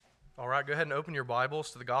All right, go ahead and open your Bibles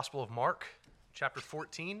to the Gospel of Mark, chapter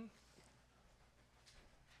 14.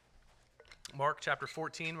 Mark chapter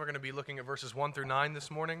 14, we're going to be looking at verses 1 through 9 this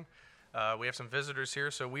morning. We have some visitors here,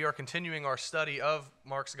 so we are continuing our study of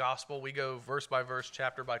Mark's Gospel. We go verse by verse,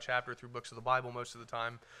 chapter by chapter through books of the Bible most of the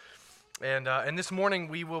time. And this morning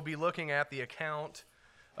we will be looking at the account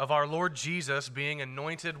of our Lord Jesus being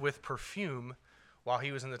anointed with perfume while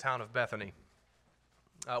he was in the town of Bethany.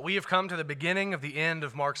 We have come to the beginning of the end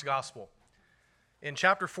of Mark's Gospel. In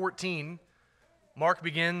chapter 14, Mark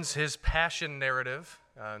begins his passion narrative.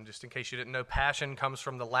 Just in case you didn't know, passion comes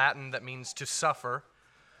from the Latin that means to suffer.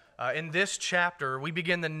 In this chapter, we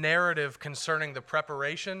begin the narrative concerning the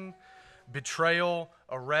preparation, betrayal,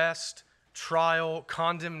 arrest, trial,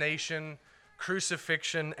 condemnation,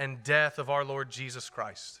 crucifixion, and death of our Lord Jesus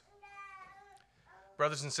Christ.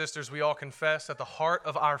 Brothers and sisters, we all confess that the heart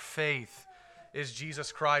of our faith is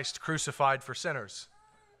Jesus Christ crucified for sinners.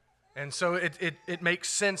 And so it makes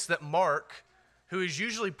sense that Mark, who is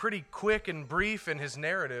usually pretty quick and brief in his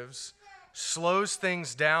narratives, slows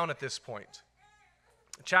things down at this point.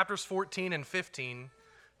 Chapters 14 and 15,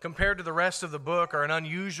 compared to the rest of the book, are an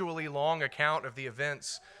unusually long account of the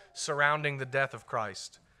events surrounding the death of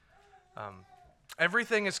Christ.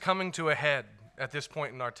 Everything is coming to a head at this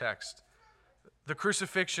point in our text. The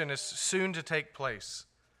crucifixion is soon to take place.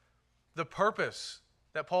 The purpose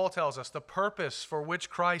that Paul tells us, the purpose for which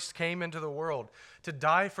Christ came into the world, to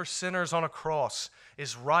die for sinners on a cross,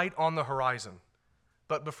 is right on the horizon.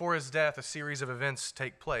 But before his death, a series of events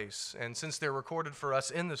take place. And since they're recorded for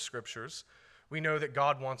us in the Scriptures, we know that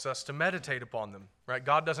God wants us to meditate upon them, right?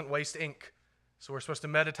 God doesn't waste ink, so we're supposed to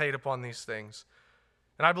meditate upon these things.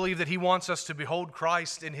 And I believe that he wants us to behold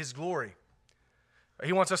Christ in his glory.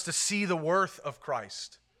 He wants us to see the worth of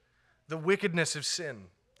Christ, the wickedness of sin,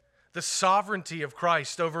 the sovereignty of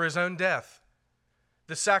Christ over his own death,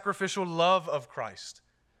 the sacrificial love of Christ,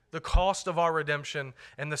 the cost of our redemption,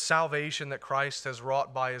 and the salvation that Christ has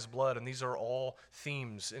wrought by his blood. And these are all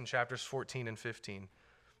themes in chapters 14 and 15.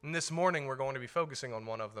 And this morning we're going to be focusing on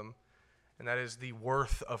one of them, and that is the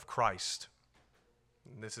worth of Christ.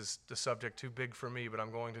 And this is the subject too big for me, but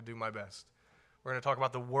I'm going to do my best. We're going to talk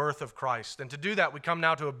about the worth of Christ. And to do that, we come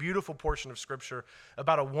now to a beautiful portion of Scripture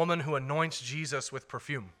about a woman who anoints Jesus with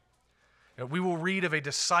perfume. We will read of a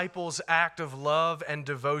disciple's act of love and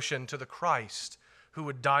devotion to the Christ who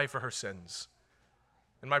would die for her sins.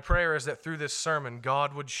 And my prayer is that through this sermon,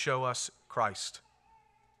 God would show us Christ.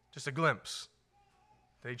 Just a glimpse.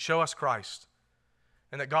 That he'd show us Christ.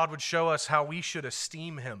 And that God would show us how we should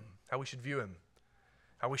esteem him, how we should view him,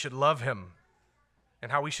 how we should love him,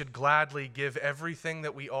 and how we should gladly give everything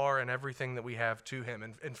that we are and everything that we have to him.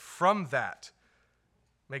 And from that,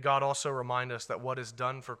 may God also remind us that what is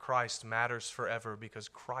done for Christ matters forever because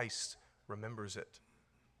Christ remembers it.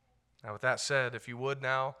 Now, with that said, if you would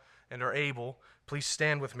now and are able, please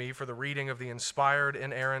stand with me for the reading of the inspired,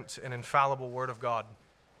 inerrant, and infallible Word of God.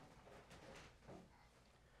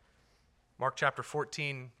 Mark chapter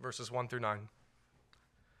 14, verses 1 through 9.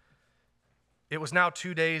 It was now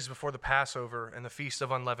 2 days before the Passover and the Feast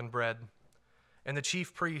of Unleavened Bread. And the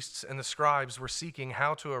chief priests and the scribes were seeking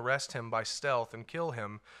how to arrest him by stealth and kill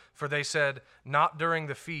him, for they said, "Not during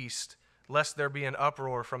the feast, lest there be an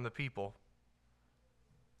uproar from the people."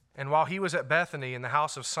 And while he was at Bethany in the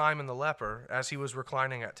house of Simon the leper, as he was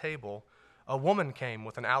reclining at table, a woman came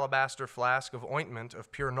with an alabaster flask of ointment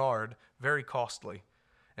of pure nard, very costly,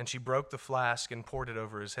 and she broke the flask and poured it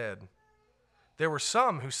over his head. There were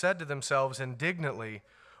some who said to themselves indignantly,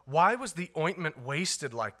 "Why was the ointment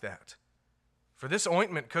wasted like that? For this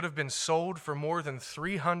ointment could have been sold for more than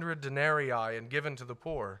 300 denarii and given to the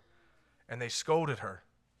poor." And they scolded her.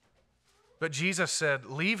 But Jesus said,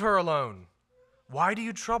 "Leave her alone. Why do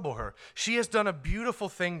you trouble her? She has done a beautiful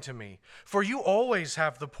thing to me. For you always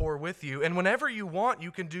have the poor with you, and whenever you want,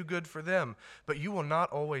 you can do good for them, but you will not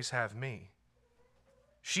always have me.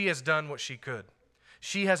 She has done what she could.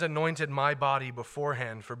 She has anointed my body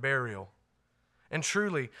beforehand for burial. And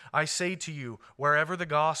truly, I say to you, wherever the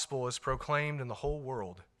gospel is proclaimed in the whole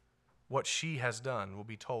world, what she has done will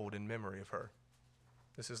be told in memory of her."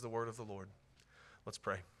 This is the word of the Lord. Let's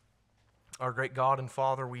pray. Our great God and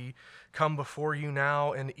Father, we come before you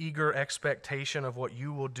now in eager expectation of what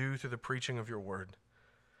you will do through the preaching of your word.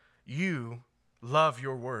 You love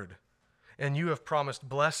your word, and you have promised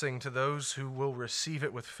blessing to those who will receive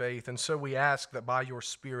it with faith. And so we ask that by your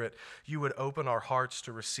Spirit, you would open our hearts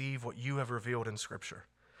to receive what you have revealed in Scripture.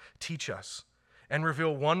 Teach us and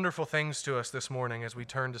reveal wonderful things to us this morning as we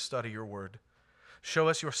turn to study your word. Show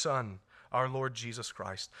us your Son, our Lord Jesus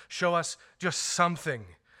Christ. Show us just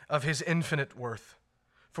something of his infinite worth.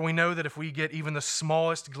 For we know that if we get even the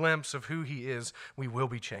smallest glimpse of who he is, we will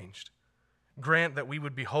be changed. Grant that we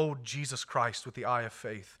would behold Jesus Christ with the eye of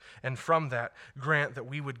faith, and from that, grant that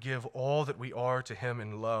we would give all that we are to him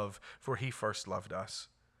in love, for he first loved us.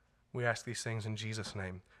 We ask these things in Jesus'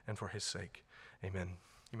 name and for his sake. Amen.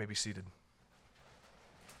 You may be seated.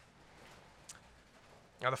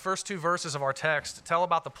 Now, the first two verses of our text tell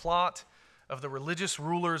about the plot of the religious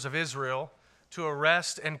rulers of Israel to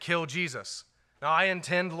arrest and kill Jesus. Now, I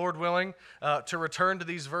intend, Lord willing, to return to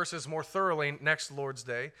these verses more thoroughly next Lord's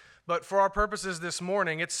Day. But for our purposes this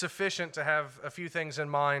morning, it's sufficient to have a few things in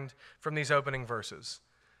mind from these opening verses.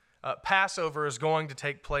 Passover is going to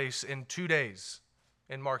take place in 2 days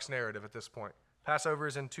in Mark's narrative at this point. Passover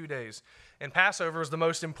is in 2 days. And Passover is the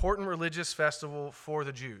most important religious festival for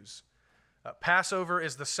the Jews. Passover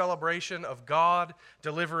is the celebration of God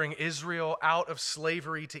delivering Israel out of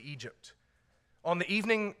slavery to Egypt. On the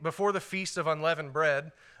evening before the Feast of Unleavened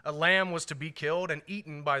Bread, a lamb was to be killed and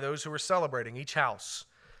eaten by those who were celebrating, each house.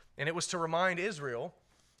 And it was to remind Israel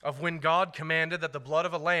of when God commanded that the blood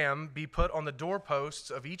of a lamb be put on the doorposts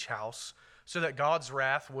of each house so that God's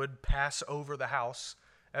wrath would pass over the house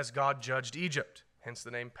as God judged Egypt, hence the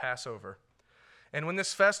name Passover. And when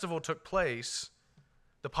this festival took place,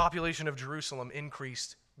 the population of Jerusalem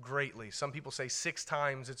increased greatly. Some people say 6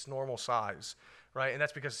 times its normal size, right? And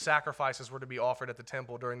that's because sacrifices were to be offered at the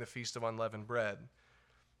temple during the Feast of Unleavened Bread.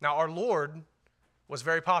 Now, our Lord was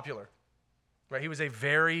very popular, right? He was a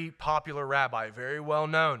very popular rabbi, very well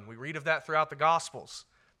known. We read of that throughout the Gospels.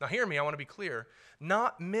 Now, hear me, I want to be clear.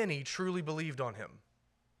 Not many truly believed on him.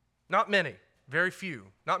 Not many, very few.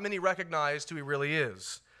 Not many recognized who he really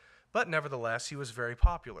is. But nevertheless, he was very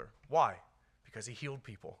popular. Why? Because he healed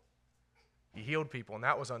people. He healed people, and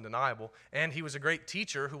that was undeniable. And he was a great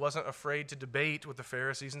teacher who wasn't afraid to debate with the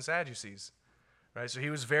Pharisees and Sadducees. Right? So he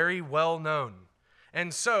was very well known.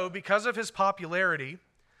 And so, because of his popularity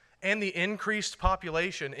and the increased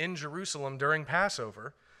population in Jerusalem during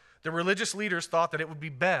Passover, the religious leaders thought that it would be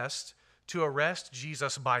best to arrest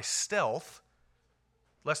Jesus by stealth,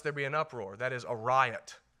 lest there be an uproar, that is, a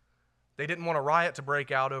riot. They didn't want a riot to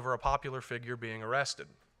break out over a popular figure being arrested.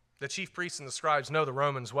 The chief priests and the scribes know the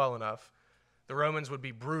Romans well enough. The Romans would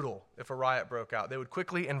be brutal if a riot broke out. They would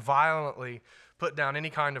quickly and violently put down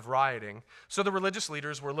any kind of rioting. So the religious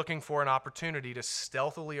leaders were looking for an opportunity to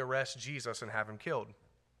stealthily arrest Jesus and have him killed.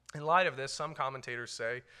 In light of this, some commentators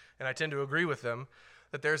say, and I tend to agree with them,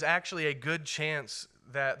 that there's actually a good chance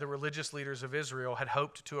that the religious leaders of Israel had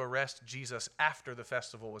hoped to arrest Jesus after the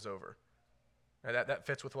festival was over. Now that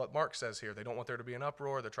fits with what Mark says here. They don't want there to be an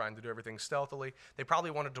uproar. They're trying to do everything stealthily. They probably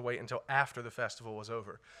wanted to wait until after the festival was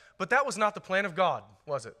over. But that was not the plan of God,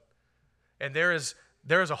 was it? And there is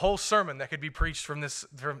a whole sermon that could be preached from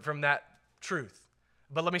that truth.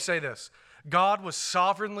 But let me say this. God was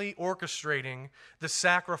sovereignly orchestrating the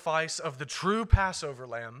sacrifice of the true Passover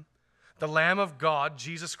lamb, the Lamb of God,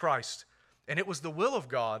 Jesus Christ. And it was the will of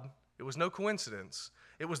God. It was no coincidence.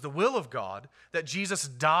 It was the will of God that Jesus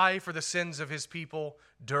die for the sins of his people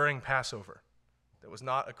during Passover. That was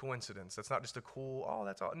not a coincidence. That's not just a cool,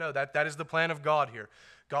 that's all. No, that is the plan of God here.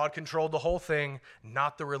 God controlled the whole thing,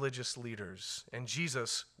 not the religious leaders. And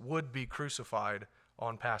Jesus would be crucified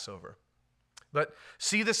on Passover. But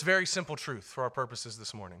see this very simple truth for our purposes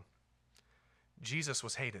this morning. Jesus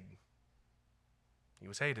was hated. He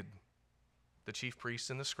was hated. The chief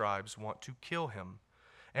priests and the scribes want to kill him.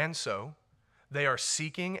 And so, they are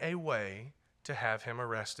seeking a way to have him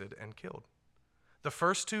arrested and killed. The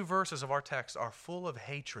first 2 verses of our text are full of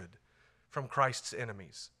hatred from Christ's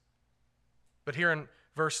enemies. But here in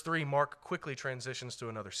verse 3, Mark quickly transitions to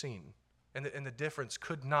another scene. And the difference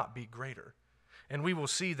could not be greater. And we will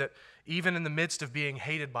see that even in the midst of being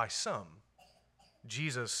hated by some,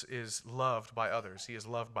 Jesus is loved by others. He is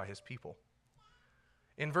loved by his people.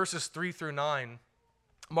 In verses 3 through 9,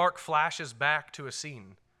 Mark flashes back to a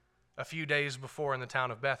scene a few days before in the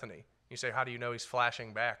town of Bethany. You say, how do you know he's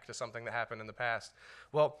flashing back to something that happened in the past?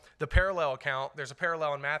 Well, the parallel account, there's a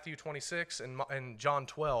parallel in Matthew 26 and John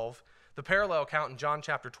 12. The parallel account in John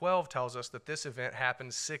chapter 12 tells us that this event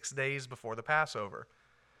happened 6 days before the Passover.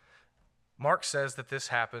 Mark says that this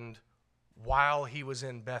happened while he was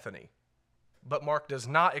in Bethany. But Mark does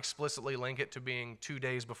not explicitly link it to being 2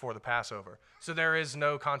 days before the Passover. So there is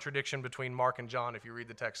no contradiction between Mark and John if you read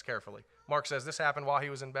the text carefully. Mark says this happened while he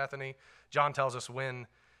was in Bethany. John tells us when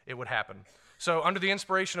it would happen. So under the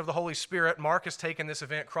inspiration of the Holy Spirit, Mark has taken this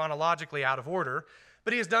event chronologically out of order,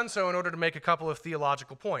 but he has done so in order to make a couple of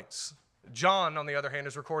theological points. John, on the other hand,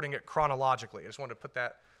 is recording it chronologically. I just wanted to put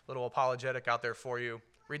that little apologetic out there for you.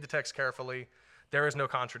 Read the text carefully. There is no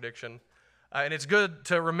contradiction. And it's good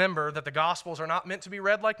to remember that the Gospels are not meant to be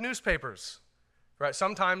read like newspapers. Right?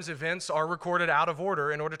 Sometimes events are recorded out of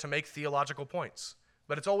order in order to make theological points.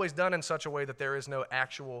 But it's always done in such a way that there is no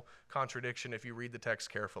actual contradiction if you read the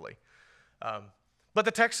text carefully. But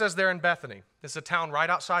the text says they're in Bethany. It's a town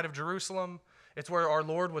right outside of Jerusalem. It's where our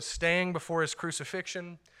Lord was staying before his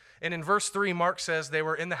crucifixion. And in verse 3, Mark says they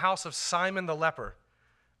were in the house of Simon the leper.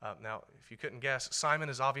 Now, if you couldn't guess, Simon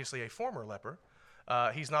is obviously a former leper.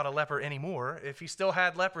 He's not a leper anymore. If he still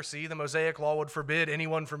had leprosy, the Mosaic law would forbid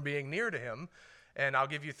anyone from being near to him. And I'll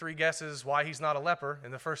give you 3 guesses why he's not a leper,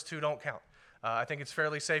 and the first 2 don't count. I think it's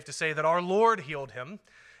fairly safe to say that our Lord healed him,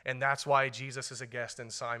 and that's why Jesus is a guest in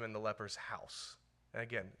Simon the leper's house. And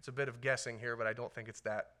again, it's a bit of guessing here, but I don't think it's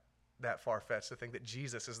that far-fetched to think that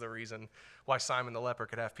Jesus is the reason why Simon the leper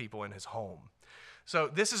could have people in his home. So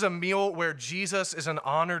this is a meal where Jesus is an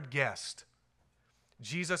honored guest.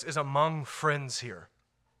 Jesus is among friends here.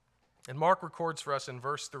 And Mark records for us in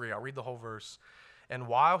verse 3, I'll read the whole verse. And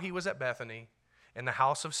while he was at Bethany, in the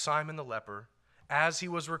house of Simon the leper, as he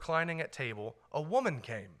was reclining at table, a woman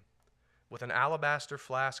came with an alabaster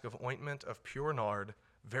flask of ointment of pure nard,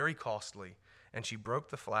 very costly, and she broke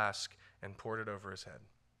the flask and poured it over his head.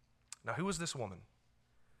 Now, who is this woman?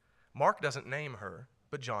 Mark doesn't name her,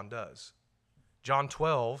 but John does. John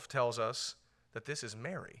 12 tells us that this is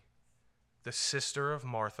Mary, the sister of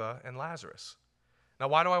Martha and Lazarus. Now,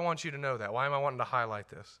 why do I want you to know that? Why am I wanting to highlight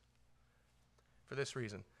this? For this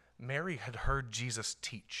reason. Mary had heard Jesus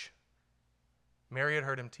teach. Mary had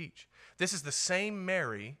heard him teach. This is the same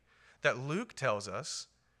Mary that Luke tells us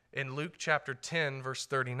in Luke chapter 10, verse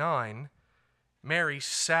 39, Mary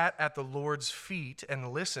sat at the Lord's feet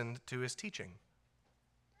and listened to his teaching.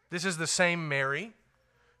 This is the same Mary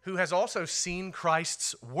who has also seen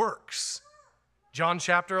Christ's works. John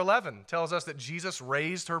chapter 11 tells us that Jesus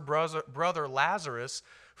raised her brother Lazarus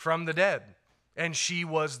from the dead. And she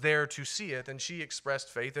was there to see it, and she expressed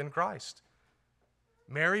faith in Christ.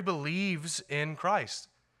 Mary believes in Christ.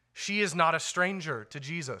 She is not a stranger to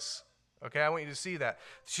Jesus. Okay, I want you to see that.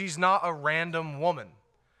 She's not a random woman.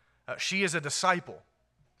 She is a disciple.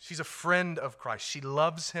 She's a friend of Christ. She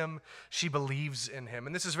loves him. She believes in him.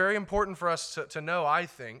 And this is very important for us to know, I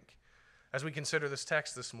think, as we consider this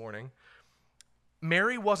text this morning.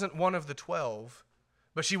 Mary wasn't one of the 12,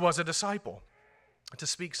 but she was a disciple. To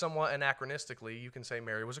speak somewhat anachronistically, you can say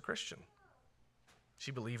Mary was a Christian.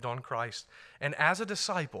 She believed on Christ. And as a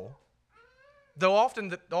disciple, though often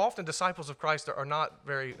disciples of Christ are not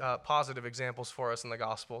very positive examples for us in the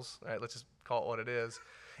Gospels, right? Let's just call it what it is.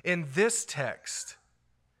 In this text,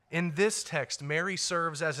 Mary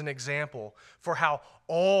serves as an example for how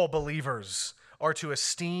all believers are to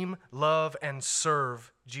esteem, love, and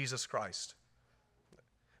serve Jesus Christ.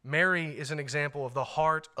 Mary is an example of the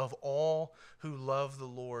heart of all who love the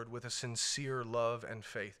Lord with a sincere love and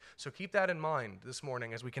faith. So keep that in mind this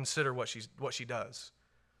morning as we consider what she does.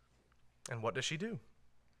 And what does she do?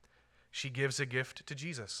 She gives a gift to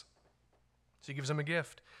Jesus. She gives him a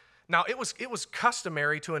gift. Now, it was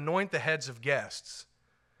customary to anoint the heads of guests,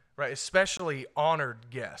 right? Especially honored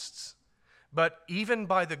guests. But even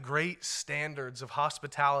by the great standards of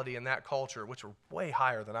hospitality in that culture, which were way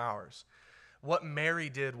higher than ours, what Mary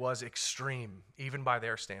did was extreme, even by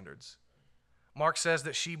their standards. Mark says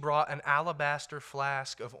that she brought an alabaster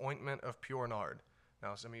flask of ointment of pure nard.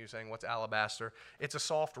 Now, some of you are saying, what's alabaster? It's a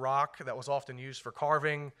soft rock that was often used for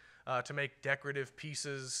carving, to make decorative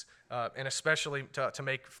pieces, and especially to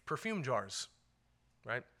make perfume jars,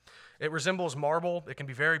 right? It resembles marble. It can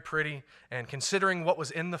be very pretty. And considering what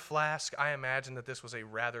was in the flask, I imagine that this was a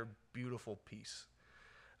rather beautiful piece.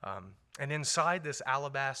 And inside this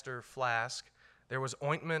alabaster flask, there was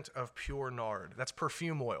ointment of pure nard. That's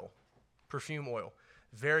perfume oil. Perfume oil.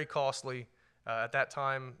 Very costly. At that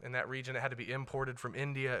time, in that region, it had to be imported from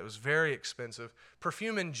India. It was very expensive.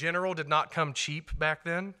 Perfume in general did not come cheap back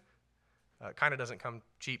then. It kind of doesn't come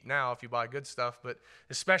cheap now if you buy good stuff, but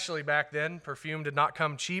especially back then, perfume did not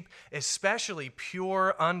come cheap, especially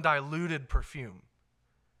pure, undiluted perfume.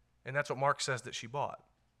 And that's what Mark says that she bought.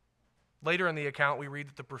 Later in the account, we read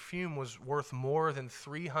that the perfume was worth more than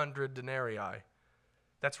 300 denarii.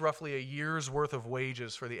 That's roughly a year's worth of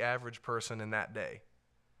wages for the average person in that day.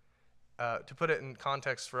 To put it in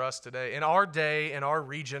context for us today, in our day, in our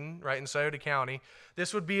region, right, in Scioto County,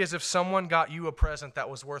 this would be as if someone got you a present that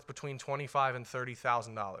was worth between $25,000 and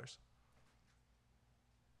 $30,000.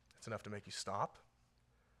 That's enough to make you stop.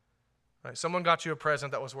 Right? Someone got you a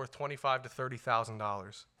present that was worth $25,000 to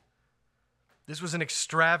 $30,000. This was an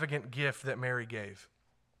extravagant gift that Mary gave.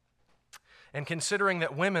 And considering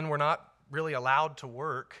that women were not really allowed to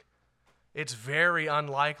work, it's very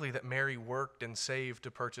unlikely that Mary worked and saved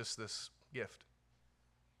to purchase this gift.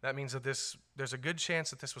 That means that there's a good chance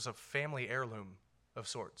that this was a family heirloom of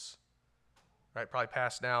sorts, right? Probably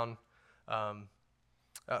passed down.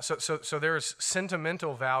 So there is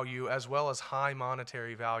sentimental value as well as high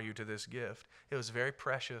monetary value to this gift. It was very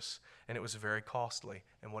precious and it was very costly.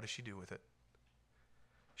 And what does she do with it?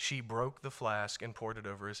 She broke the flask and poured it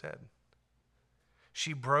over his head.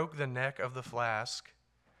 She broke the neck of the flask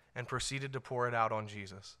and proceeded to pour it out on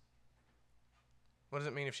Jesus. What does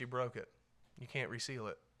it mean if she broke it? You can't reseal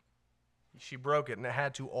it. She broke it and it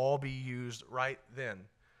had to all be used right then.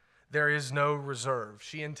 There is no reserve.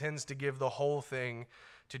 She intends to give the whole thing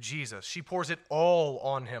to Jesus. She pours it all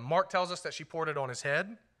on him. Mark tells us that she poured it on his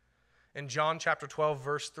head. And John chapter 12,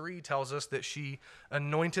 verse 3 tells us that she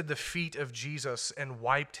anointed the feet of Jesus and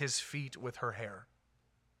wiped his feet with her hair.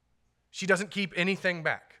 She doesn't keep anything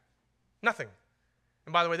back. Nothing.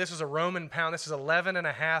 And by the way, this is a Roman pound. This is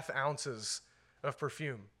 11.5 ounces of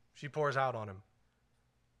perfume she pours out on him.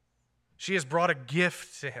 She has brought a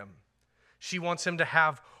gift to him. She wants him to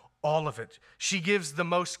have all of it. She gives the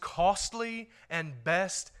most costly and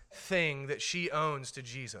best thing that she owns to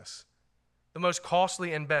Jesus. The most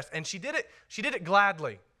costly and best. And she did it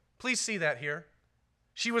gladly. Please see that here.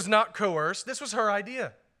 She was not coerced. This was her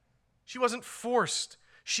idea. She wasn't forced.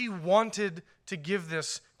 She wanted to give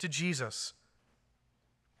this to Jesus.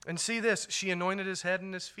 And see this, she anointed his head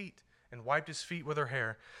and his feet and wiped his feet with her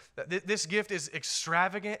hair. This gift is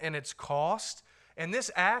extravagant in its cost, and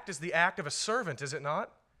this act is the act of a servant, is it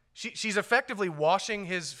not? She's effectively washing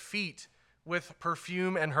his feet with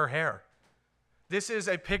perfume and her hair. This is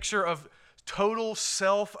a picture of total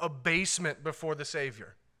self-abasement before the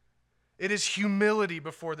Savior. It is humility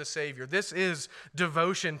before the Savior. This is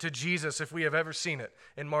devotion to Jesus if we have ever seen it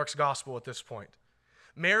in Mark's gospel at this point.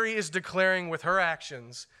 Mary is declaring with her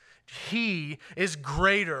actions, he is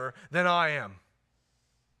greater than I am.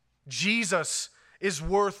 Jesus is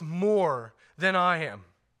worth more than I am.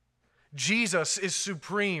 Jesus is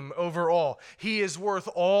supreme over all. He is worth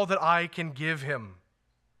all that I can give him.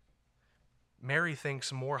 Mary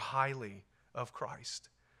thinks more highly of Christ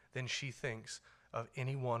than she thinks of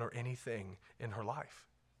anyone or anything in her life.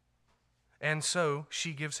 And so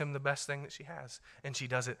she gives him the best thing that she has, and she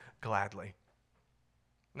does it gladly.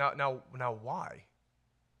 Now why?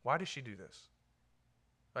 Why does she do this?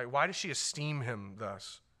 Like, why does she esteem him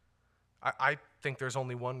thus? I think there's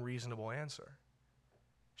only one reasonable answer.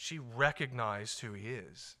 She recognized who he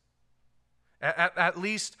is. At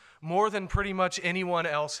least more than pretty much anyone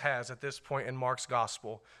else has at this point in Mark's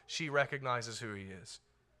gospel, she recognizes who he is.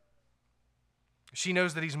 She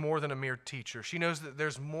knows that he's more than a mere teacher. She knows that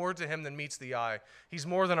there's more to him than meets the eye. He's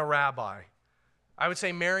more than a rabbi. I would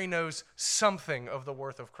say Mary knows something of the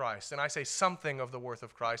worth of Christ. And I say something of the worth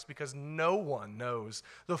of Christ because no one knows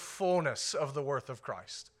the fullness of the worth of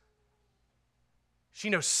Christ. She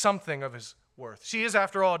knows something of his worth. She is,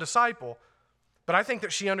 after all, a disciple. But I think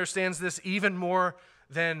that she understands this even more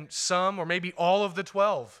than some or maybe all of the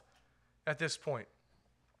 12 at this point.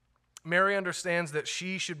 Mary understands that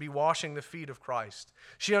she should be washing the feet of Christ.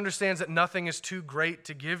 She understands that nothing is too great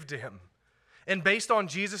to give to him. And based on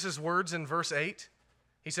Jesus' words in verse 8,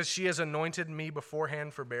 he says, she has anointed me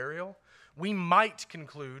beforehand for burial. We might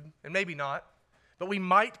conclude, and maybe not, but we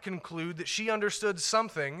might conclude that she understood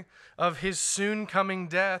something of his soon coming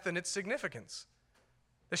death and its significance.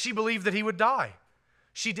 That she believed that he would die.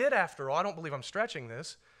 She did, after all, I don't believe I'm stretching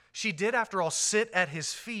this, she did, after all, sit at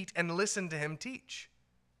his feet and listen to him teach.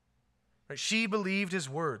 She believed his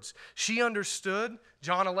words. She understood,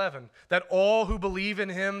 John 11, that all who believe in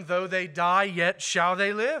him, though they die, yet shall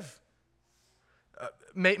they live.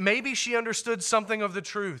 Maybe she understood something of the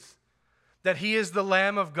truth, that he is the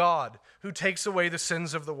Lamb of God who takes away the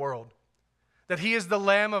sins of the world. That he is the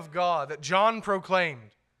Lamb of God that John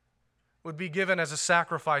proclaimed would be given as a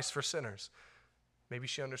sacrifice for sinners. Maybe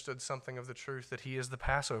she understood something of the truth that he is the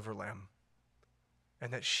Passover lamb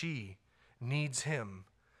and that she needs him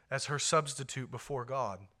as her substitute before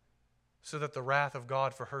God so that the wrath of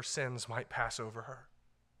God for her sins might pass over her.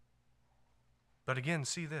 But again,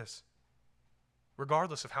 see this.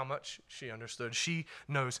 Regardless of how much she understood, she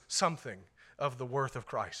knows something of the worth of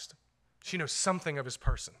Christ. She knows something of his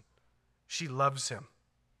person. She loves him.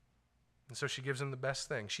 And so she gives him the best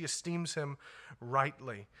thing. She esteems him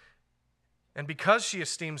rightly. And because she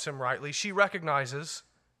esteems him rightly, she recognizes,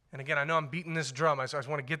 and again, I know I'm beating this drum, I just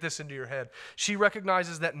want to get this into your head. She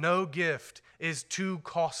recognizes that no gift is too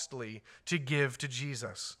costly to give to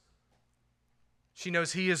Jesus. She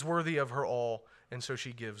knows he is worthy of her all, and so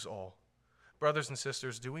she gives all. Brothers and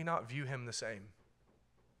sisters, do we not view him the same?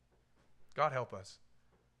 God help us.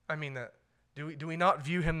 I mean that. Do we not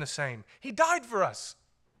view him the same? He died for us.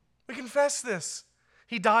 We confess this.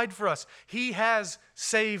 He died for us. He has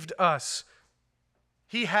saved us.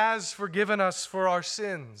 He has forgiven us for our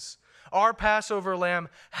sins. Our Passover lamb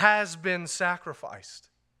has been sacrificed.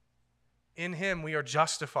 In him we are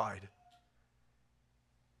justified.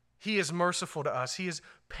 He is merciful to us. He is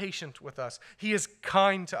patient with us. He is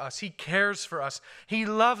kind to us. He cares for us. He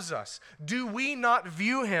loves us. Do we not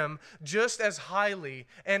view him just as highly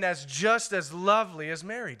and as just as lovely as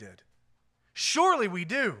Mary did? Surely we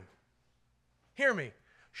do. Hear me.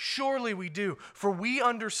 Surely we do. For we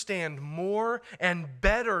understand more and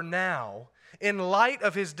better now in light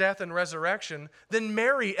of his death and resurrection than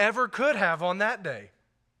Mary ever could have on that day.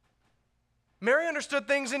 Mary understood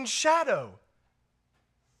things in shadow.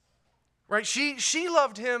 Right? She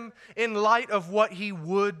loved him in light of what he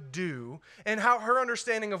would do, and how her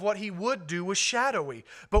understanding of what he would do was shadowy.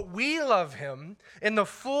 But we love him in the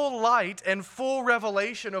full light and full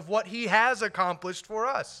revelation of what he has accomplished for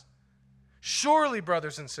us. Surely,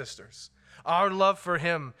 brothers and sisters, our love for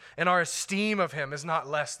him and our esteem of him is not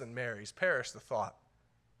less than Mary's. Perish the thought.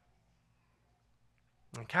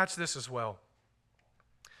 And catch this as well.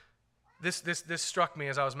 This struck me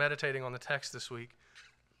as I was meditating on the text this week.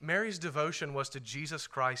 Mary's devotion was to Jesus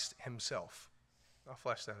Christ himself. I'll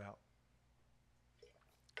flesh that out.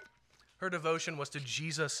 Her devotion was to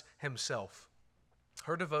Jesus himself.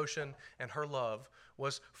 Her devotion and her love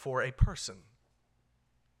was for a person.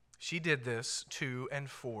 She did this to and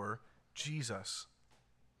for Jesus.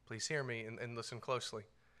 Please hear me and listen closely.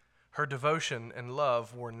 Her devotion and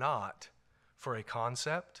love were not for a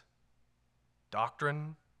concept,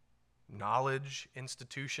 doctrine, knowledge,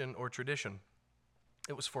 institution, or tradition.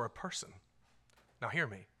 It was for a person. Now hear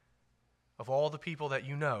me. Of all the people that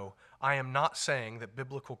you know, I am not saying that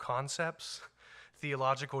biblical concepts,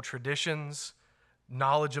 theological traditions,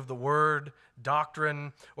 knowledge of the word,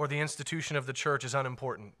 doctrine, or the institution of the church is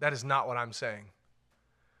unimportant. That is not what I'm saying.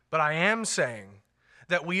 But I am saying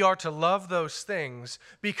that we are to love those things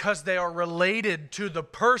because they are related to the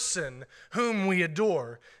person whom we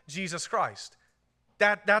adore, Jesus Christ.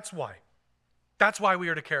 That's why. That's why we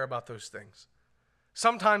are to care about those things.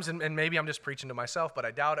 Sometimes, and maybe I'm just preaching to myself, but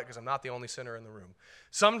I doubt it because I'm not the only sinner in the room.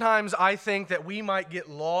 Sometimes I think that we might get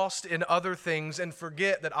lost in other things and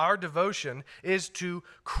forget that our devotion is to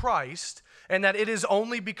Christ and that it is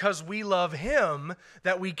only because we love him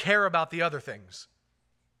that we care about the other things.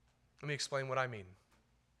 Let me explain what I mean.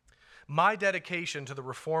 My dedication to the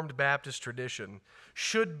Reformed Baptist tradition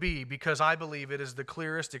should be because I believe it is the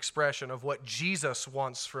clearest expression of what Jesus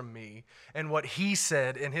wants from me and what he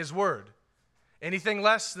said in his word. Anything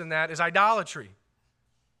less than that is idolatry.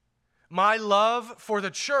 My love for the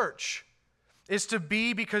church is to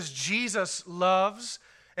be because Jesus loves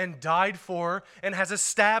and died for and has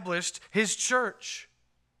established his church.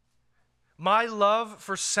 My love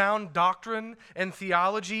for sound doctrine and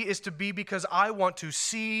theology is to be because I want to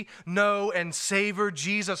see, know, and savor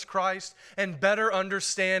Jesus Christ and better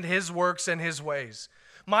understand his works and his ways.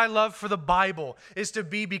 My love for the Bible is to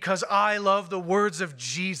be because I love the words of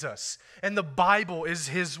Jesus, and the Bible is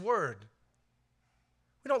his word.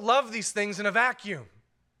 We don't love these things in a vacuum.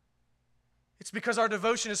 It's because our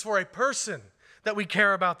devotion is for a person that we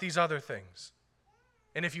care about these other things.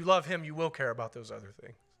 And if you love him, you will care about those other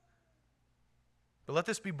things. But let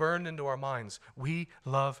this be burned into our minds. We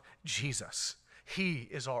love Jesus. He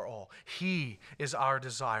is our all. He is our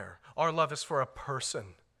desire. Our love is for a person.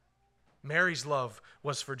 Mary's love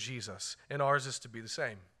was for Jesus, and ours is to be the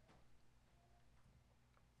same.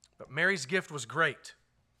 But Mary's gift was great,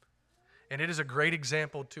 and it is a great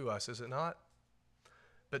example to us, is it not?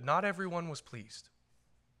 But not everyone was pleased.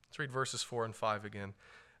 Let's read verses 4 and 5 again.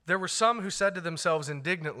 There were some who said to themselves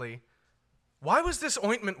indignantly, "Why was this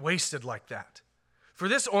ointment wasted like that? For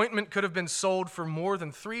this ointment could have been sold for more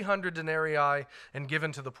than 300 denarii and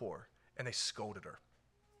given to the poor." And they scolded her.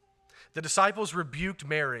 The disciples rebuked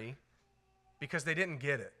Mary because they didn't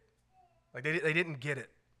get it. They didn't get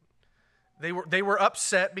it. They were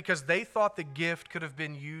upset because they thought the gift could have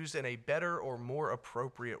been used in a better or more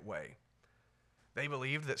appropriate way. They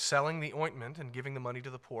believed that selling the ointment and giving the money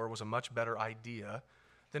to the poor was a much better idea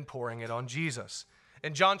than pouring it on Jesus.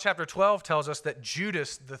 And John chapter 12 tells us that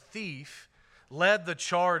Judas, the thief, led the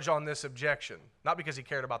charge on this objection, not because he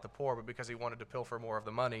cared about the poor, but because he wanted to pilfer more of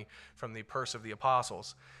the money from the purse of the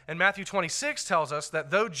apostles. And Matthew 26 tells us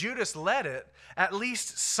that though Judas led it, at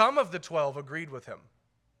least some of the 12 agreed with him.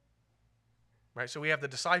 Right? So we have the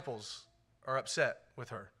disciples are upset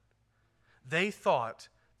with her. They thought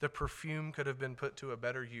the perfume could have been put to a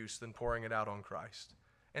better use than pouring it out on Christ.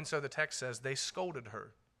 And so the text says they scolded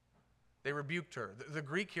her. They rebuked her. The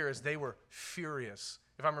Greek here is they were furious.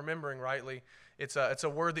 If I'm remembering rightly, it's a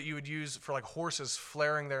word that you would use for like horses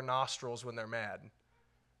flaring their nostrils when they're mad.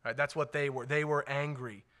 Right? That's what they were. They were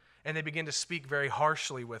angry. And they began to speak very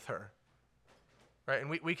harshly with her. Right? And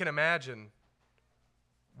we can imagine,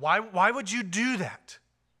 why would you do that?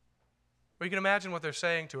 Well, you can imagine what they're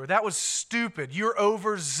saying to her. That was stupid. You're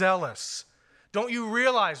overzealous. Don't you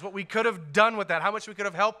realize what we could have done with that? How much we could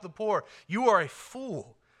have helped the poor? You are a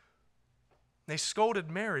fool. They scolded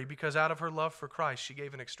Mary because out of her love for Christ, she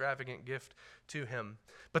gave an extravagant gift to him.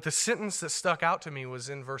 But the sentence that stuck out to me was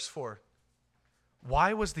in verse 4.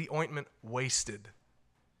 Why was the ointment wasted?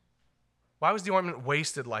 Why was the ointment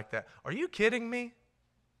wasted like that? Are you kidding me?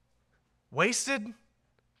 Wasted?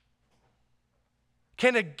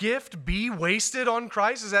 Can a gift be wasted on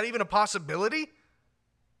Christ? Is that even a possibility?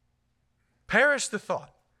 Perish the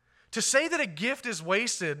thought. To say that a gift is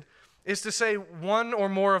wasted is to say one or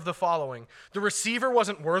more of the following. The receiver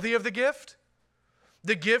wasn't worthy of the gift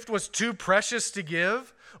was too precious to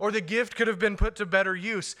give, or the gift could have been put to better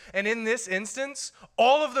use. And in this instance,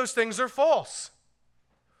 all of those things are false.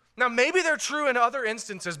 Now, maybe they're true in other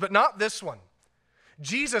instances, but not this one.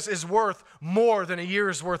 Jesus is worth more than a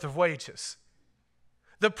year's worth of wages.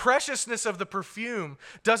 The preciousness of the perfume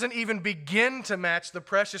doesn't even begin to match the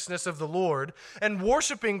preciousness of the Lord, and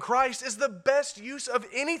worshiping Christ is the best use of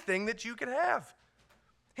anything that you can have.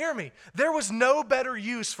 Hear me, there was no better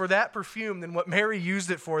use for that perfume than what Mary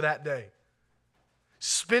used it for that day.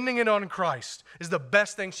 Spending it on Christ is the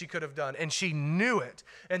best thing she could have done, and she knew it,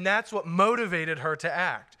 and that's what motivated her to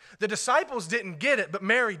act. The disciples didn't get it, but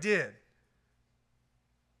Mary did.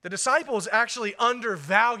 The disciples actually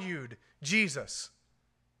undervalued Jesus.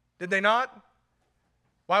 Did they not?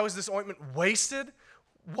 Why was this ointment wasted?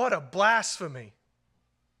 What a blasphemy.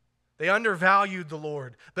 They undervalued the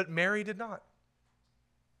Lord, but Mary did not.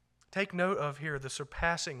 Take note of here the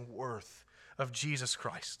surpassing worth of Jesus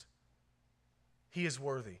Christ. He is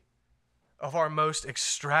worthy of our most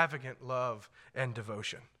extravagant love and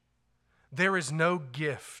devotion. There is no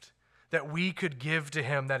gift that we could give to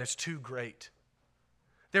him that is too great.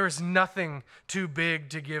 There is nothing too big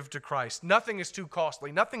to give to Christ. Nothing is too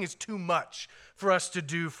costly. Nothing is too much for us to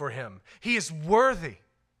do for him. He is worthy.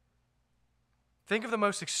 Think of the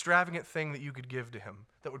most extravagant thing that you could give to him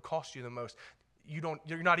that would cost you the most.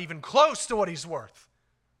 You're not even close to what he's worth.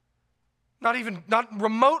 Not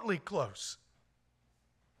remotely close.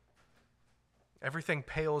 Everything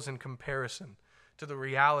pales in comparison to the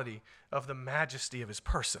reality of the majesty of his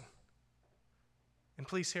person. And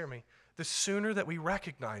please hear me. The sooner that we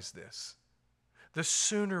recognize this, the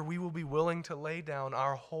sooner we will be willing to lay down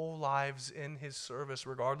our whole lives in his service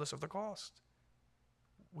regardless of the cost.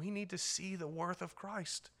 We need to see the worth of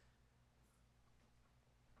Christ.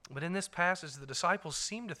 But in this passage, the disciples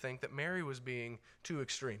seem to think that Mary was being too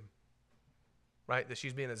extreme, right? That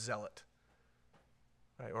she's being a zealot,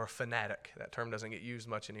 right? Or a fanatic. That term doesn't get used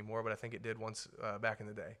much anymore, but I think it did once back in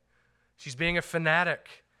the day. She's being a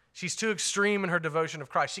fanatic. She's too extreme in her devotion of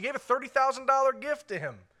Christ. She gave a $30,000 gift to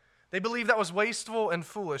him. They believe that was wasteful and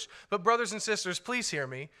foolish. But brothers and sisters, please hear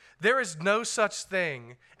me. There is no such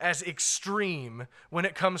thing as extreme when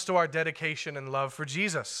it comes to our dedication and love for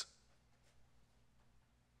Jesus.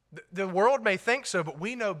 The world may think so, but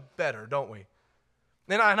we know better, don't we?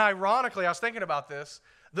 And ironically, I was thinking about this.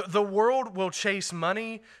 The world will chase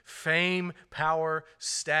money, fame, power,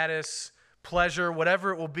 status, pleasure,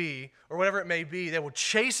 whatever it will be, or whatever it may be. They will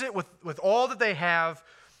chase it with all that they have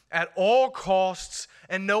at all costs,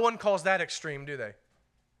 and no one calls that extreme, do they?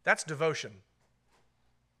 That's devotion.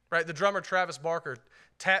 Right? The drummer Travis Barker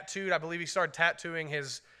I believe he started tattooing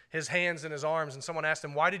his hands and his arms, and someone asked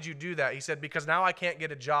him, why did you do that? He said, because now I can't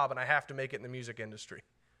get a job and I have to make it in the music industry.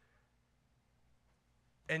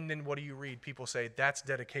 And then what do you read? People say, that's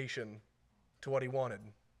dedication to what he wanted.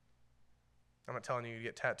 I'm not telling you to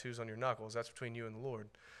get tattoos on your knuckles. That's between you and the Lord.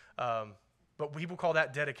 But people call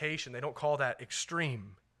that dedication. They don't call that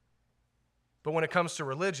extreme. But when it comes to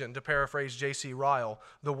religion, to paraphrase J.C. Ryle,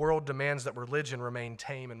 the world demands that religion remain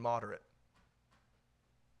tame and moderate.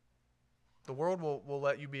 The world will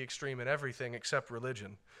let you be extreme in everything except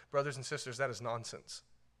religion. Brothers and sisters, that is nonsense.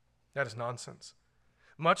 That is nonsense.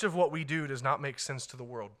 Much of what we do does not make sense to the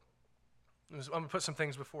world. I'm going to put some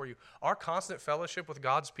things before you. Our constant fellowship with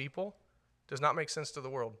God's people does not make sense to the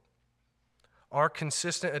world. Our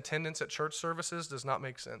consistent attendance at church services does not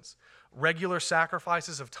make sense. Regular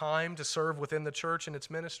sacrifices of time to serve within the church and its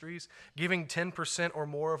ministries, giving 10% or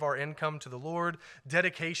more of our income to the Lord,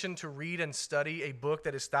 dedication to read and study a book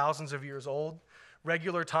that is thousands of years old,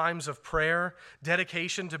 regular times of prayer,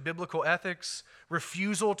 dedication to biblical ethics,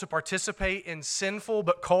 refusal to participate in sinful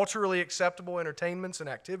but culturally acceptable entertainments and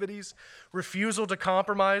activities, refusal to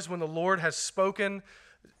compromise when the Lord has spoken,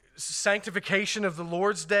 sanctification of the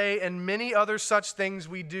Lord's Day, and many other such things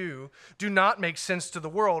we do not make sense to the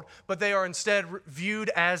world, but they are instead viewed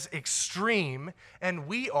as extreme. And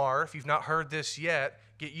we are, if you've not heard this yet,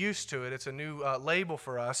 get used to it. It's a new label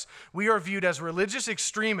for us. We are viewed as religious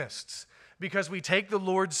extremists because we take the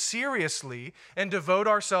Lord seriously and devote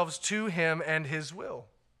ourselves to Him and His will.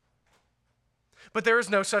 But there is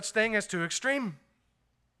no such thing as too extreme.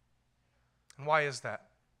 And why is that?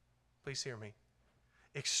 Please hear me.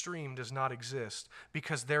 Extreme does not exist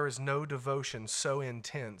because there is no devotion so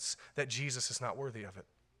intense that Jesus is not worthy of it.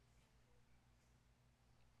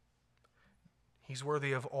 He's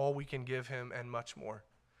worthy of all we can give Him and much more.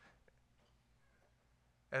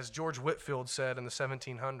 As George Whitefield said in the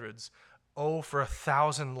 1700s, oh, for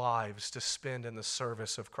 1,000 lives to spend in the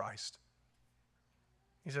service of Christ.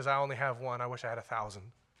 He says, I only have one. I wish I had 1,000.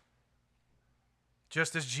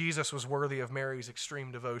 Just as Jesus was worthy of Mary's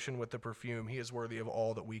extreme devotion with the perfume, He is worthy of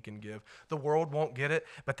all that we can give. The world won't get it,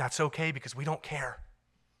 but that's okay because we don't care.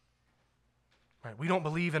 Right? We don't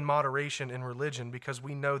believe in moderation in religion because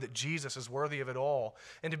we know that Jesus is worthy of it all.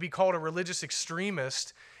 And to be called a religious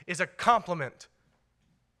extremist is a compliment.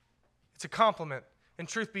 It's a compliment. And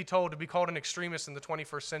truth be told, to be called an extremist in the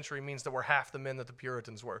 21st century means that we're half the men that the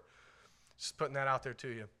Puritans were. Just putting that out there to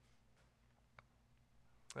you.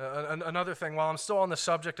 Another thing, while I'm still on the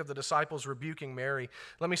subject of the disciples rebuking Mary,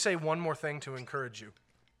 let me say one more thing to encourage you,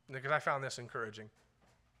 because I found this encouraging.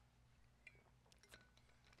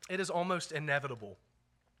 It is almost inevitable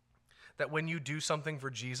that when you do something for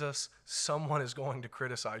Jesus, someone is going to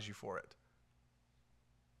criticize you for it.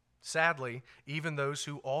 Sadly, even those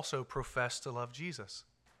who also profess to love Jesus.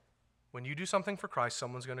 When you do something for Christ,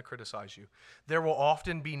 someone's going to criticize you. There will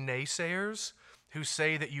often be naysayers who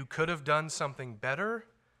say that you could have done something better,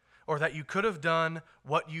 or that you could have done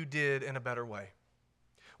what you did in a better way.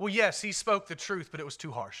 Well, yes, he spoke the truth, but it was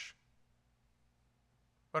too harsh.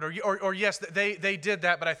 Or yes, they did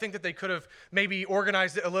that, but I think that they could have maybe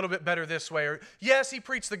organized it a little bit better this way. Or yes, he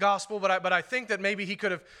preached the gospel, but I think that maybe he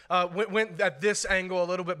could have went at this angle a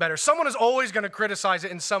little bit better. Someone is always going to criticize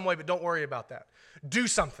it in some way, but don't worry about that. Do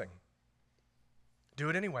something. Do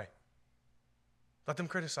it anyway. Let them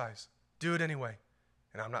criticize. Do it anyway.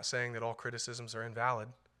 And I'm not saying that all criticisms are invalid.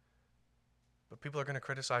 But people are going to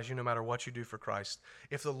criticize you no matter what you do for Christ.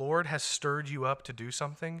 If the Lord has stirred you up to do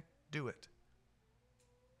something, do it.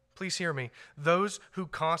 Please hear me. Those who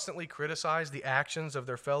constantly criticize the actions of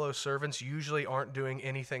their fellow servants usually aren't doing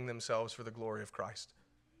anything themselves for the glory of Christ.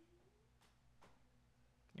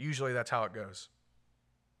 Usually that's how it goes.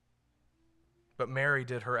 But Mary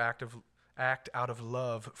did her act out of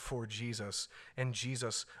love for Jesus, and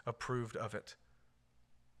Jesus approved of it.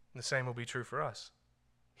 And the same will be true for us.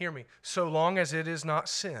 Hear me. So long as it is not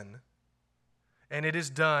sin, and it is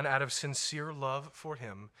done out of sincere love for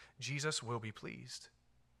Him, Jesus will be pleased.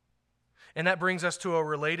 And that brings us to a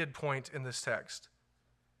related point in this text.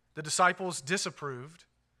 The disciples disapproved,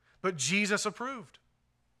 but Jesus approved.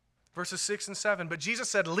 Verses 6 and 7. But Jesus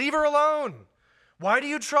said, "Leave her alone. Why do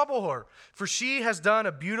you trouble her? For she has done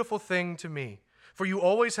a beautiful thing to me. For you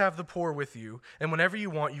always have the poor with you, and whenever you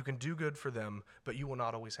want, you can do good for them, but you will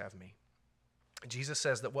not always have me." Jesus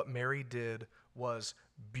says that what Mary did was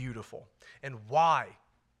beautiful. And why?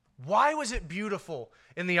 Why was it beautiful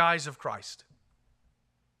in the eyes of Christ?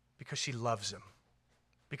 Because she loves Him.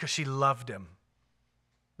 Because she loved Him.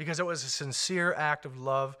 Because it was a sincere act of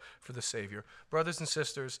love for the Savior. Brothers and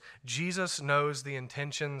sisters, Jesus knows the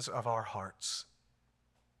intentions of our hearts.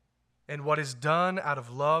 And what is done out of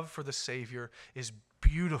love for the Savior is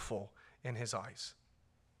beautiful in His eyes.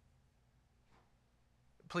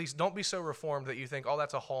 Please don't be so reformed that you think, oh,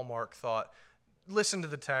 that's a Hallmark thought. Listen to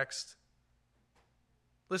the text.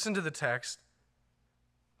 Listen to the text.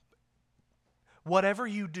 Whatever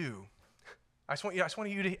you do, I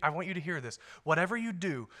want you to hear this. Whatever you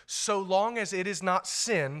do, so long as it is not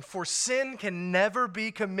sin, for sin can never be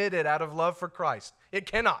committed out of love for Christ. It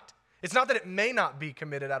cannot. It's not that it may not be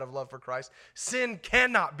committed out of love for Christ. Sin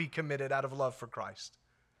cannot be committed out of love for Christ.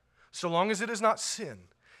 So long as it is not sin,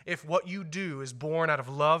 if what you do is born out of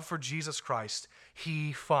love for Jesus Christ,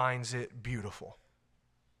 He finds it beautiful.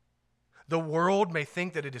 The world may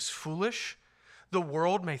think that it is foolish. The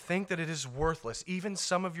world may think that it is worthless. Even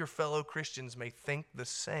some of your fellow Christians may think the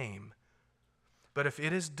same. But if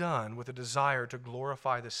it is done with a desire to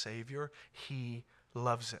glorify the Savior, He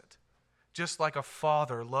loves it. Just like a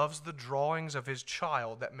father loves the drawings of his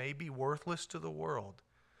child that may be worthless to the world,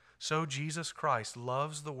 so Jesus Christ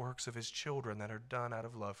loves the works of his children that are done out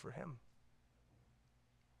of love for him.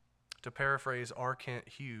 To paraphrase R. Kent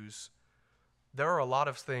Hughes, there are a lot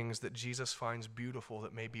of things that Jesus finds beautiful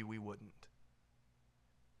that maybe we wouldn't.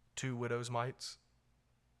 2 widows' mites,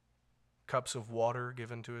 cups of water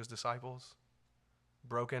given to his disciples,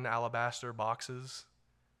 broken alabaster boxes,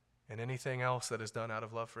 and anything else that is done out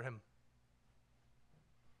of love for him.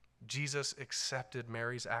 Jesus accepted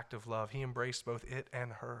Mary's act of love. He embraced both it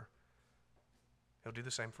and her. He'll do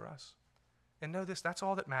the same for us. And know this, that's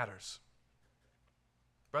all that matters.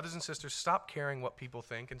 Brothers and sisters, stop caring what people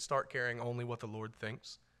think and start caring only what the Lord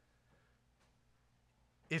thinks.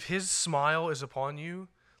 If his smile is upon you,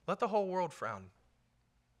 let the whole world frown.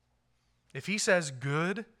 If he says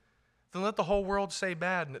good, then let the whole world say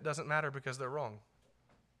bad, and it doesn't matter because they're wrong.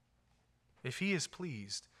 If he is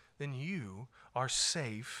pleased, then you are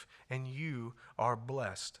safe and you are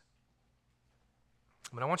blessed.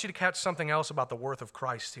 But I want you to catch something else about the worth of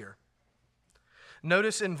Christ here.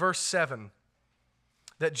 Notice in verse 7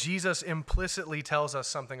 that Jesus implicitly tells us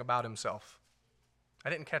something about himself.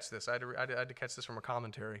 I didn't catch this. I had to catch this from a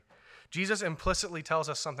commentary. Jesus implicitly tells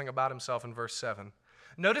us something about himself in verse 7.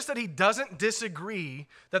 Notice that he doesn't disagree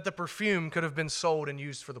that the perfume could have been sold and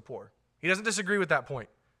used for the poor. He doesn't disagree with that point.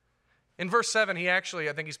 In verse 7, he actually,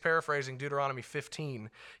 I think he's paraphrasing Deuteronomy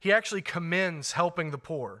 15, he actually commends helping the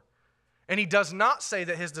poor. And he does not say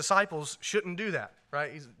that his disciples shouldn't do that,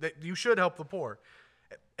 right? That you should help the poor.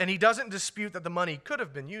 And he doesn't dispute that the money could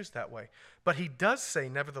have been used that way. But he does say,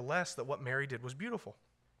 nevertheless, that what Mary did was beautiful.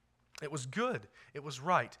 It was good. It was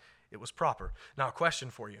right. It was proper. Now, a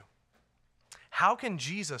question for you. How can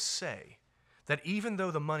Jesus say that even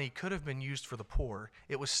though the money could have been used for the poor,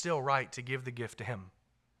 it was still right to give the gift to him?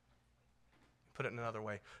 Put it another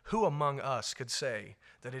way. Who among us could say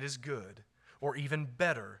that it is good or even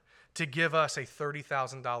better to give us a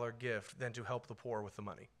 $30,000 gift than to help the poor with the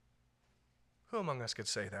money? Who among us could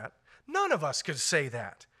say that? None of us could say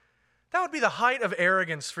that. That would be the height of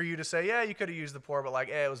arrogance for you to say, yeah, you could have used the poor, but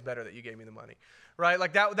it was better that you gave me the money, right?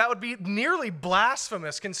 That would be nearly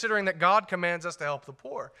blasphemous considering that God commands us to help the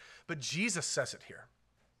poor. But Jesus says it here.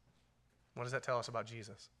 What does that tell us about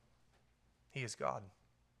Jesus? He is God.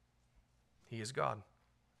 He is God.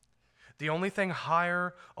 The only thing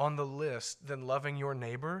higher on the list than loving your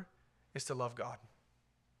neighbor is to love God.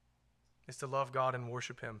 Is to love God and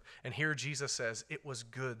worship him. And here Jesus says it was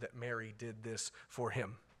good that Mary did this for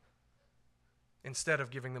him instead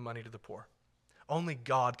of giving the money to the poor. Only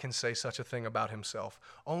God can say such a thing about himself.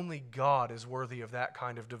 Only God is worthy of that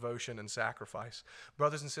kind of devotion and sacrifice.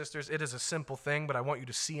 Brothers and sisters, it is a simple thing, but I want you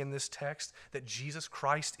to see in this text that Jesus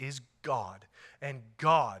Christ is God, and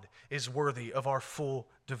God is worthy of our full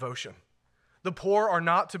devotion. The poor are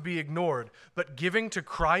not to be ignored, but giving to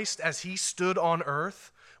Christ as he stood on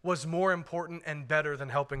earth was more important and better than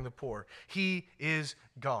helping the poor. He is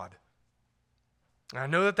God. And I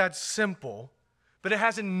know that that's simple, but it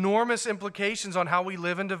has enormous implications on how we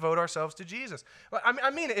live and devote ourselves to Jesus.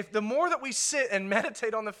 I mean, if the more that we sit and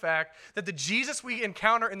meditate on the fact that the Jesus we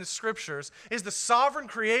encounter in the scriptures is the sovereign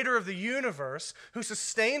creator of the universe, who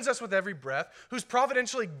sustains us with every breath, who's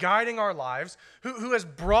providentially guiding our lives, who has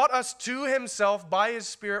brought us to himself by his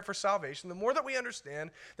Spirit for salvation, the more that we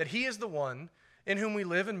understand that he is the one in whom we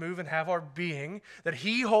live and move and have our being, that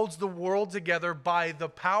he holds the world together by the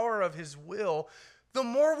power of his will, the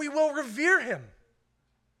more we will revere him.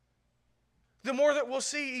 The more that we'll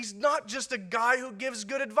see he's not just a guy who gives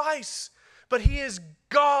good advice, but he is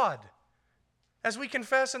God. As we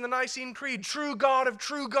confess in the Nicene Creed, true God of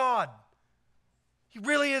true God. He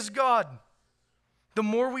really is God. The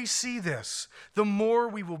more we see this, the more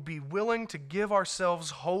we will be willing to give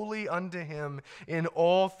ourselves wholly unto him in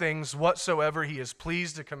all things whatsoever he is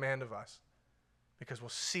pleased to command of us. Because we'll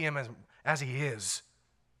see him as he is.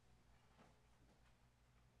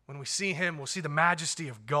 When we see him, we'll see the majesty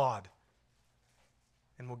of God.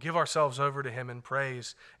 And we'll give ourselves over to him in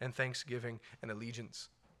praise and thanksgiving and allegiance.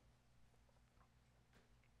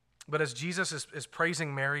 But as Jesus is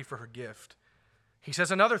praising Mary for her gift, he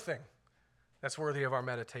says another thing that's worthy of our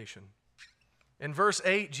meditation. In verse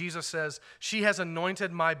 8, Jesus says, "She has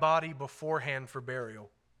anointed my body beforehand for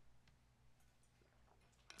burial."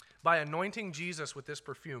 By anointing Jesus with this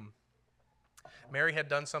perfume, Mary had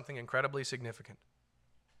done something incredibly significant.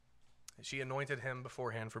 She anointed him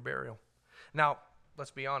beforehand for burial. Now,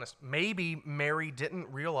 let's be honest, maybe Mary didn't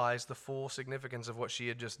realize the full significance of what she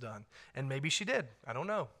had just done. And maybe she did. I don't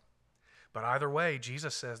know. But either way,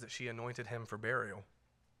 Jesus says that she anointed him for burial.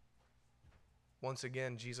 Once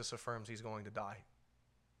again, Jesus affirms he's going to die.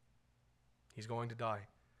 He's going to die.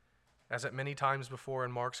 As at many times before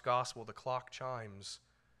in Mark's gospel, the clock chimes.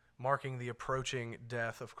 marking the approaching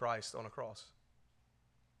death of Christ on a cross.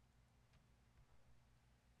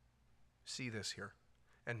 See this here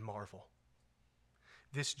and marvel.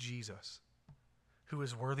 This Jesus, who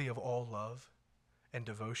is worthy of all love and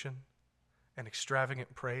devotion and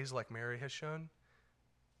extravagant praise like Mary has shown,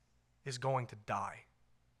 is going to die.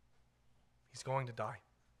 He's going to die.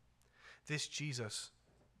 This Jesus,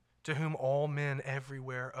 to whom all men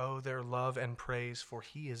everywhere owe their love and praise, for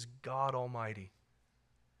he is God Almighty,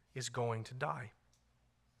 is going to die.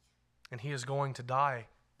 And he is going to die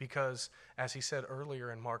because, as he said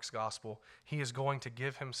earlier in Mark's gospel, he is going to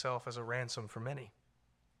give himself as a ransom for many.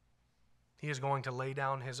 He is going to lay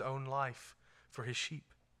down his own life for his sheep.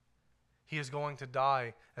 He is going to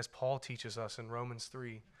die, as Paul teaches us in Romans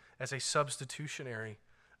 3, as a substitutionary,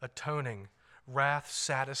 atoning,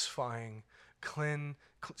 wrath-satisfying,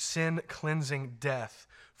 sin-cleansing death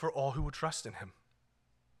for all who will trust in him.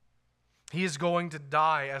 He is going to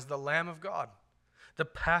die as the Lamb of God, the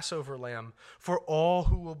Passover Lamb, for all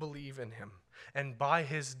who will believe in him. And by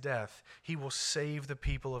his death, he will save the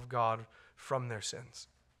people of God from their sins.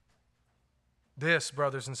 This,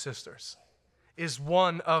 brothers and sisters, is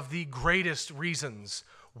one of the greatest reasons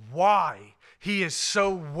why he is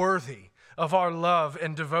so worthy of our love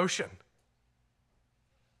and devotion.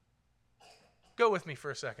 Go with me for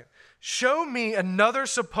a second. Show me another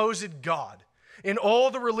supposed God in all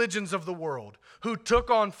the religions of the world who took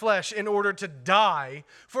on flesh in order to die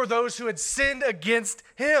for those who had sinned against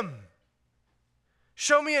him.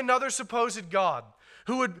 Show me another supposed God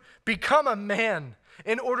who would become a man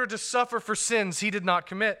in order to suffer for sins he did not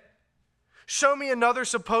commit. Show me another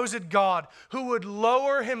supposed God who would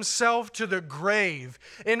lower himself to the grave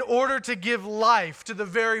in order to give life to the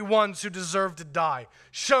very ones who deserve to die.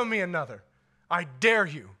 Show me another. I dare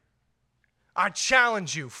you. I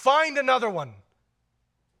challenge you. Find another one.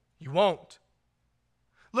 You won't.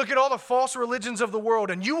 Look at all the false religions of the world,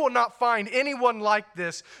 and you will not find anyone like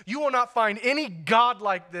this. You will not find any God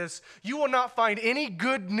like this. You will not find any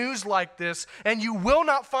good news like this, and you will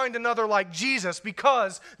not find another like Jesus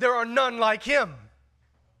because there are none like him.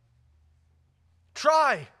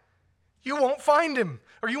 Try. You won't find him,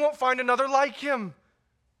 or you won't find another like him.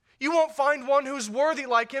 You won't find one who's worthy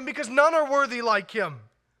like him because none are worthy like him.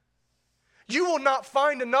 You will not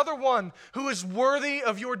find another one who is worthy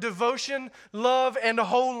of your devotion, love, and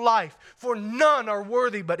whole life, for none are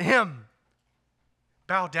worthy but him.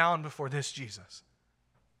 Bow down before this Jesus.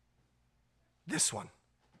 This one.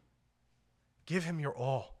 Give him your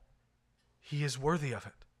all. He is worthy of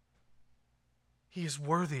it. He is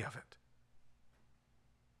worthy of it.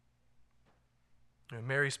 And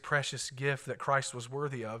Mary's precious gift that Christ was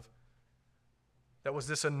worthy of, that was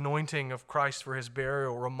this anointing of Christ for his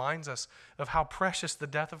burial, reminds us of how precious the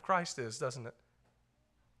death of Christ is, doesn't it?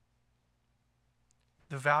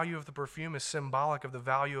 The value of the perfume is symbolic of the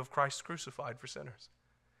value of Christ crucified for sinners.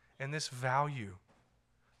 And this value,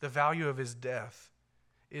 the value of his death,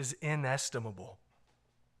 is inestimable.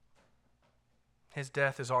 His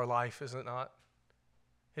death is our life, is it not?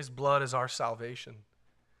 His blood is our salvation.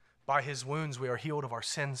 By his wounds we are healed of our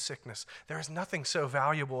sin sickness. There is nothing so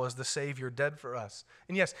valuable as the Savior dead for us.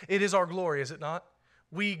 And yes, it is our glory, is it not?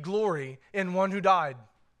 We glory in one who died.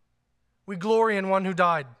 We glory in one who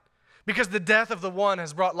died because the death of the one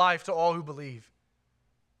has brought life to all who believe.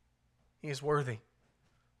 He is worthy.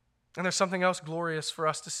 And there's something else glorious for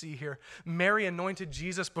us to see here. Mary anointed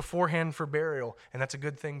Jesus beforehand for burial, and that's a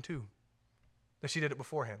good thing too, that she did it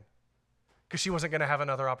beforehand, because she wasn't going to have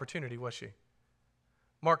another opportunity, was she?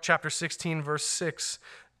 Mark chapter 16, verse 6.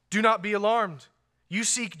 Do not be alarmed. You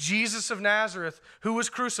seek Jesus of Nazareth, who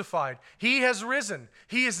was crucified. He has risen.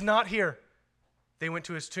 He is not here. They went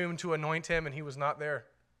to his tomb to anoint him, and he was not there.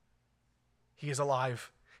 He is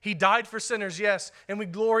alive. He died for sinners, yes, and we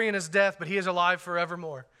glory in his death, but he is alive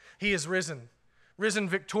forevermore. He is risen. Risen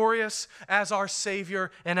victorious as our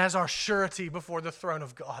Savior and as our surety before the throne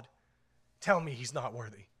of God. Tell me he's not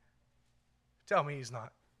worthy. Tell me he's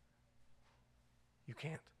not. You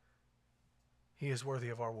can't. He is worthy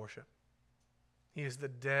of our worship. He is the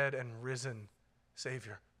dead and risen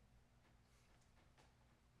Savior.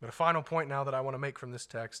 But a final point now that I want to make from this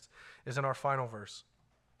text is in our final verse.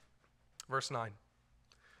 Verse 9.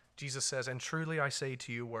 Jesus says, and truly I say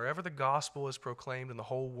to you, wherever the gospel is proclaimed in the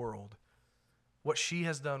whole world, what she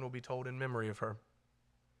has done will be told in memory of her.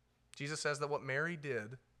 Jesus says that what Mary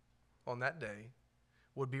did on that day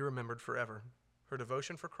would be remembered forever. Her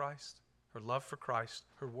devotion for Christ, her love for Christ,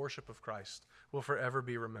 her worship of Christ will forever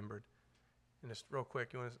be remembered. And just real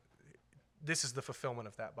quick, this is the fulfillment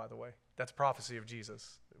of that, by the way. That's prophecy of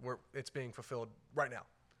Jesus. It's being fulfilled right now.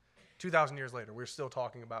 2,000 years later, we're still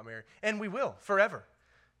talking about Mary. And we will, forever.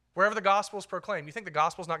 Wherever the gospel is proclaimed. You think the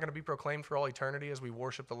gospel is not going to be proclaimed for all eternity as we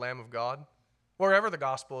worship the Lamb of God? Wherever the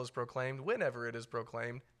gospel is proclaimed, whenever it is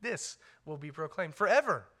proclaimed, this will be proclaimed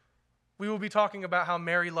forever. We will be talking about how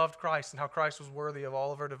Mary loved Christ and how Christ was worthy of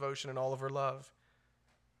all of her devotion and all of her love.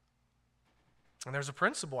 And there's a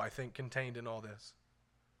principle, I think, contained in all this.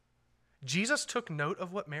 Jesus took note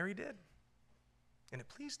of what Mary did, and it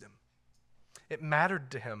pleased him. It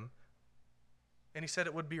mattered to him. And he said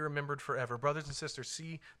it would be remembered forever. Brothers and sisters,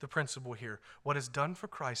 see the principle here. What is done for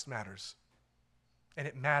Christ matters. And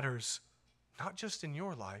it matters not just in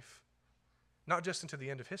your life, not just into the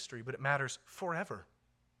end of history, but it matters forever.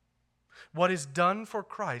 What is done for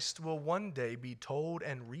Christ will one day be told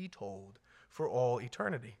and retold for all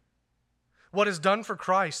eternity. What is done for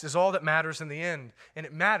Christ is all that matters in the end, and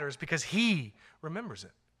it matters because he remembers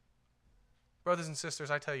it. Brothers and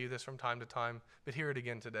sisters, I tell you this from time to time, but hear it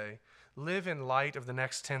again today. Live in light of the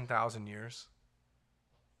next 10,000 years.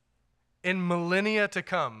 In millennia to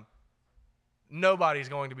come, nobody's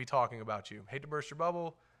going to be talking about you. Hate to burst your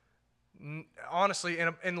bubble. Honestly,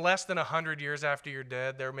 in less than 100 years after you're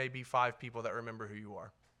dead, there may be 5 people that remember who you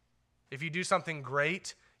are. If you do something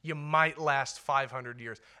great, you might last 500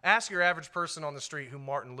 years. Ask your average person on the street who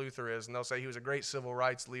Martin Luther is, and they'll say he was a great civil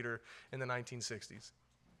rights leader in the 1960s.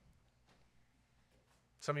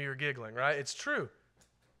 Some of you are giggling, right? It's true.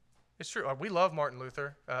 It's true. We love Martin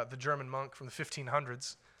Luther, the German monk from the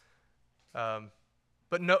 1500s.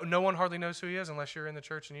 But no one hardly knows who he is unless you're in the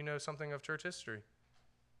church and you know something of church history.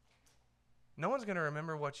 No one's going to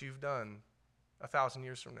remember what you've done 1,000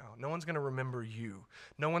 years from now. No one's going to remember you.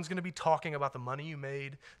 No one's going to be talking about the money you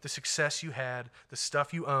made, the success you had, the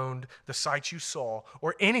stuff you owned, the sights you saw,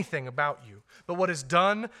 or anything about you. But what is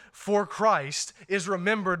done for Christ is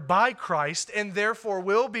remembered by Christ and therefore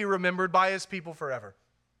will be remembered by his people forever.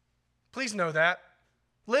 Please know that.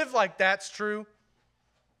 Live like that's true.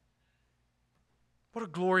 What a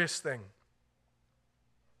glorious thing.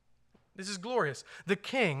 This is glorious. The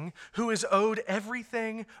king, who is owed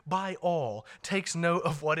everything by all, takes note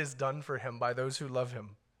of what is done for him by those who love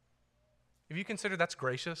him. If you consider that's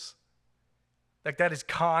gracious, like that is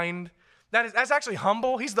kind, that's actually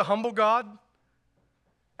humble. He's the humble God.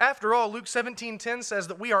 After all, Luke 17:10 says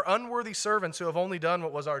that we are unworthy servants who have only done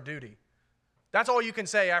what was our duty. That's all you can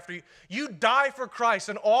say after you die for Christ,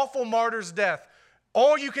 an awful martyr's death.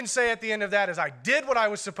 All you can say at the end of that is, I did what I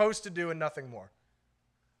was supposed to do and nothing more.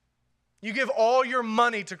 You give all your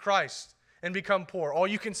money to Christ and become poor. All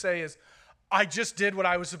you can say is, I just did what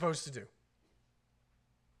I was supposed to do.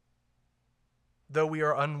 Though we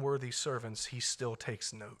are unworthy servants, he still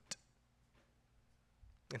takes note.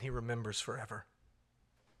 And he remembers forever.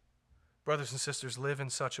 Brothers and sisters, live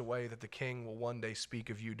in such a way that the king will one day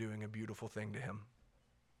speak of you doing a beautiful thing to him.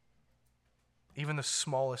 Even the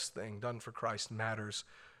smallest thing done for Christ matters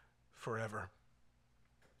forever.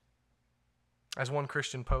 As one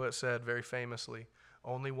Christian poet said very famously,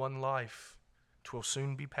 only one life, 'twill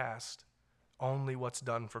soon be past. Only what's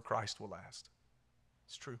done for Christ will last.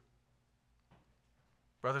 It's true.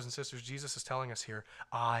 Brothers and sisters, Jesus is telling us here,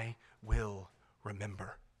 I will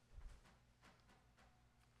remember.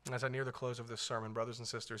 As I near the close of this sermon, brothers and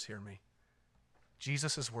sisters, hear me.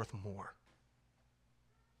 Jesus is worth more.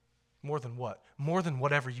 More than what? More than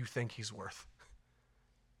whatever you think he's worth.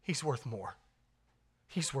 He's worth more.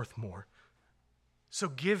 He's worth more. So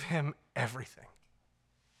give him everything.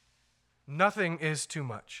 Nothing is too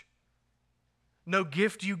much. No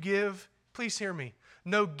gift you give, please hear me.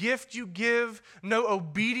 No gift you give, no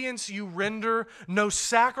obedience you render, no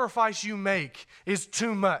sacrifice you make is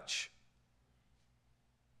too much.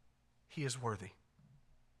 He is worthy.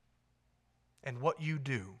 And what you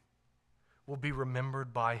do will be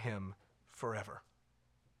remembered by him forever.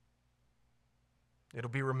 It'll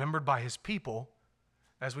be remembered by his people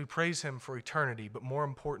as we praise him for eternity, but more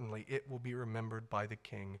importantly, it will be remembered by the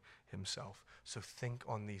King himself. So think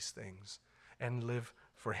on these things and live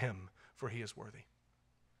for him, for he is worthy.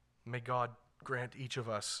 May God grant each of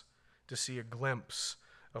us to see a glimpse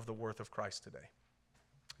of the worth of Christ today.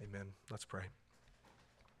 Amen. Let's pray.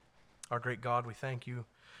 Our great God, we thank you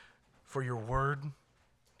for your word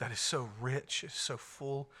that is so rich, is so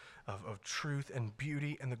full of truth and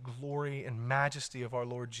beauty and the glory and majesty of our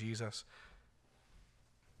Lord Jesus.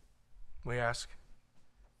 We ask,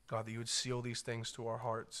 God, that you would seal these things to our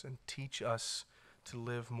hearts and teach us to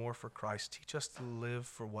live more for Christ. Teach us to live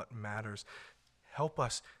for what matters. Help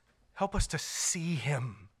us to see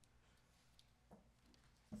him.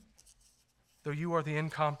 Though you are the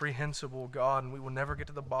incomprehensible God and we will never get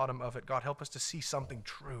to the bottom of it, God, help us to see something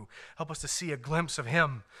true. Help us to see a glimpse of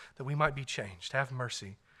him that we might be changed. Have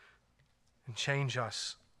mercy and change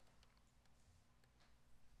us.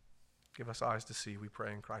 Give us eyes to see, we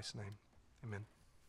pray in Christ's name. Amen.